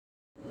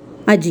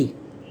आजी.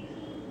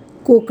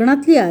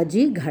 कोकणातली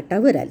आजी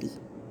घाटावर आली,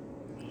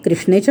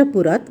 कृष्णेच्या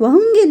पुरात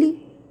वाहून गेली.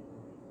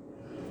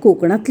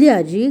 कोकणातली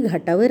आजी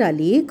घाटावर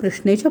आली,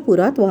 कृष्णेच्या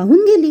पुरात वाहून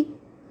गेली.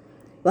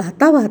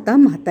 वाहता वाहता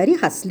म्हातारी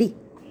हसली,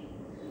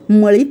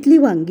 मळीतली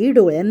वांगी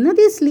डोळ्यांना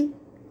दिसली.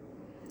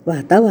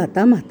 वाहता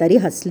वाहता म्हातारी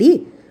हसली,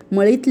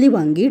 मळीतली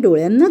वांगी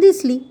डोळ्यांना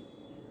दिसली.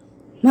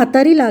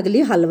 म्हातारी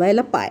लागली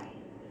हलवायला पाय,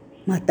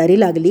 म्हातारी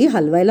लागली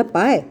हलवायला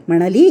पाय.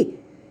 म्हणाली,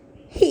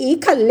 ही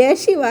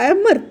खाल्ल्याशिवाय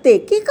मरते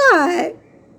की काय?